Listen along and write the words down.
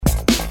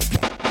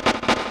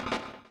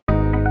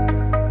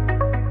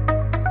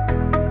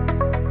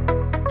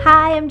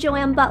I'm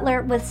Joanne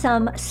Butler with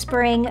some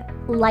spring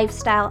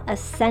lifestyle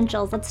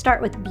essentials. Let's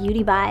start with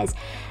beauty buys.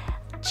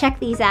 Check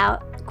these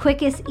out.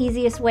 Quickest,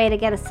 easiest way to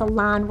get a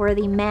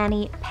salon-worthy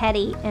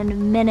mani-pedi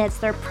in minutes.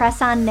 They're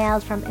press-on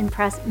nails from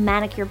Impress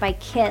Manicure by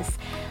Kiss.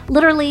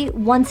 Literally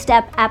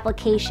one-step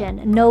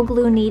application, no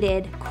glue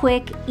needed.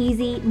 Quick,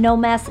 easy, no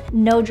mess,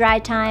 no dry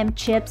time,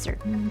 chips or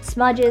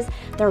smudges.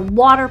 They're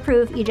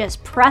waterproof. You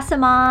just press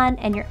them on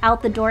and you're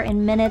out the door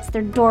in minutes.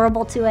 They're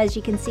adorable too, as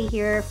you can see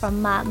here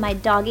from my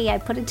doggy. I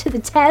put it to the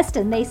test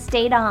and they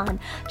stayed on.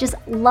 Just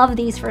love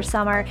these for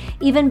summer.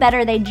 Even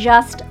better, they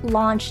just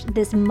launched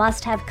this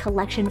must-have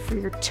collection for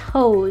your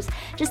toes.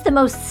 Just the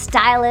most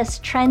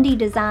stylish, trendy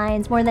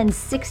designs, more than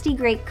 60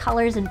 great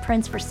colors and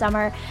prints for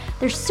summer.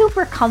 They're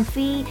super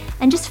comfy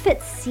and just fit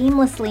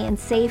seamlessly and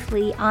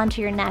safely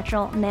onto your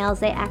natural nails.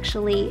 They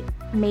actually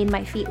made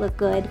my feet look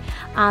good.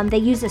 They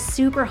use a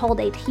super hold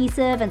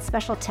adhesive and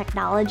special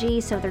technology,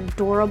 so they're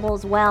durable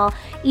as well.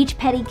 Each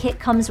pedi kit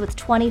comes with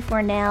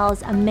 24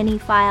 nails, a mini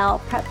file,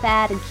 prep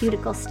pad, and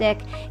cuticle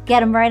stick.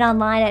 Get them right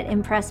online at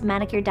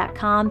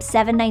impressmanicure.com,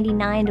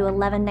 $7.99 to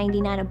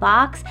 $11.99 a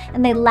box,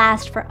 and they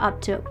last for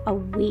up to a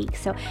week.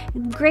 So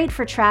great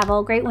for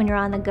travel, great when you're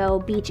on the go,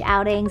 beach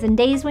outings, and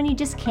days when you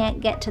just can't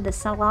get to the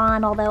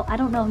salon, although I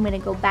don't know if I'm going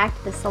to go back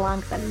to the salon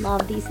because I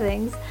love these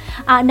things.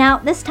 Now,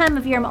 this time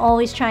of year, I'm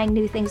always trying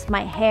new things with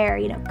my hair,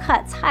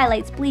 cuts,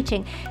 highlights,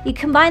 bleaching. You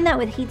combine that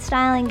with heat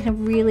styling,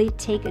 can really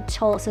take a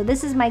toll. So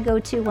this is my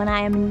go-to when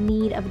I am in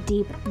need of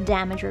deep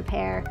damage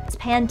repair. It's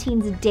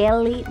Pantene's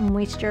Daily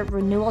Moisture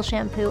Renewal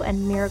Shampoo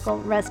and Miracle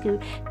Rescue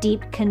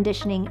Deep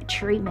Conditioning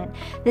Treatment.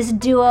 This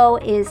duo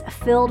is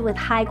filled with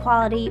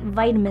high-quality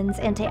vitamins,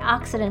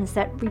 antioxidants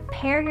that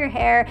repair your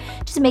hair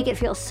just to make it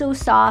feel so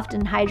soft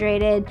and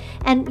hydrated.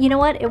 And you know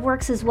what? It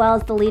works as well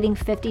as the leading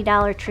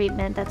 $50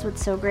 treatment. That's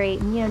what's so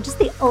great. And just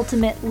the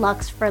ultimate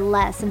luxe for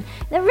less. And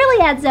that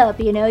really adds up.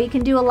 You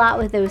can do a lot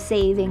with those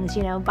savings.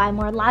 Buy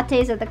more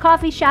lattes at the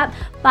coffee shop,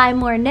 buy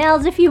more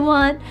nails if you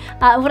want.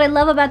 What I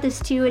love about this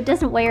too, it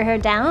doesn't weigh your hair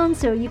down,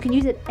 so you can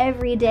use it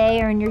every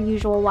day or in your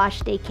usual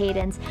wash day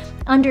cadence.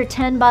 Under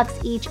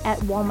 $10 each at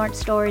Walmart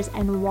stores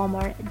and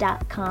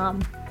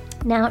Walmart.com.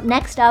 Now,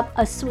 next up,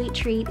 a sweet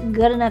treat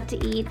good enough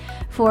to eat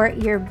for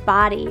your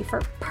body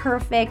for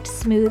perfect,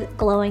 smooth,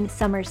 glowing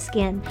summer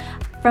skin.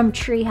 From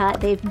Tree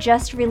Hut, they've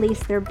just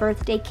released their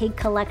birthday cake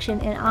collection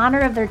in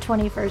honor of their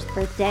 21st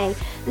birthday.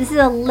 This is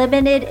a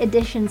limited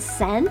edition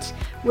scent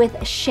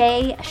with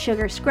shea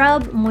sugar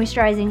scrub,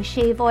 moisturizing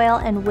shave oil,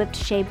 and whipped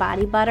shea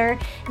body butter,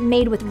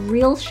 made with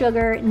real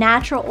sugar,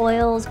 natural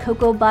oils,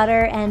 cocoa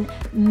butter, and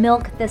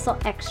milk thistle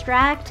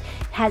extract.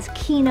 It has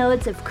key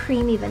notes of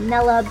creamy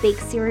vanilla, baked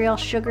cereal,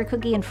 sugar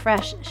cookie, and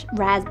fresh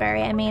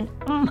raspberry.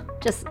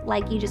 Just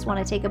like you just want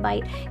to take a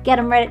bite. Get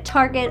them right at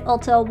Target,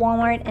 Ulta,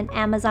 Walmart, and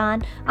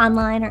Amazon,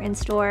 online or in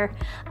store.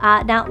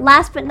 Now,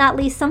 last but not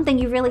least, something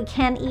you really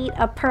can eat,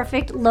 a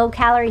perfect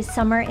low-calorie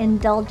summer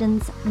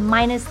indulgence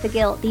minus the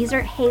guilt. These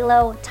are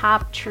Halo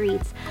Top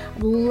Treats.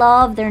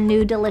 Love their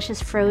new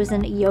delicious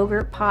frozen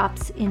yogurt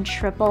pops in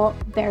triple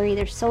berry.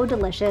 They're so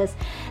delicious.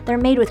 They're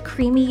made with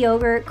creamy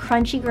yogurt,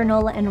 crunchy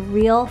granola, and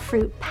real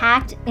fruit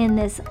packed in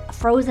this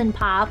frozen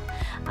pop.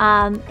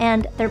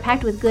 And they're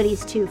packed with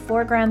goodies too.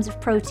 4 grams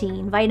of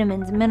protein,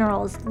 vitamins,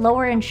 minerals,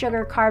 lower in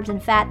sugar, carbs,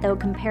 and fat though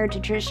compared to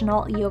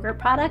traditional yogurt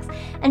products,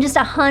 and just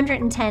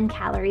 110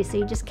 calories, so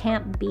you just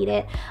can't beat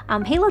it.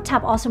 Halo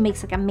Top also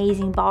makes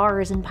amazing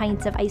bars and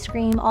pints of ice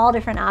cream, all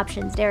different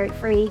options,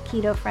 dairy-free,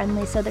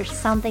 keto-friendly, so there's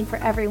something for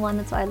everyone.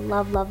 That's why I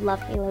love, love,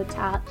 love Halo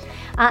Top.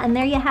 And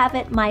there you have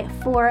it, my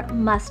 4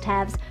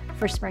 must-haves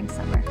for spring,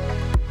 summer.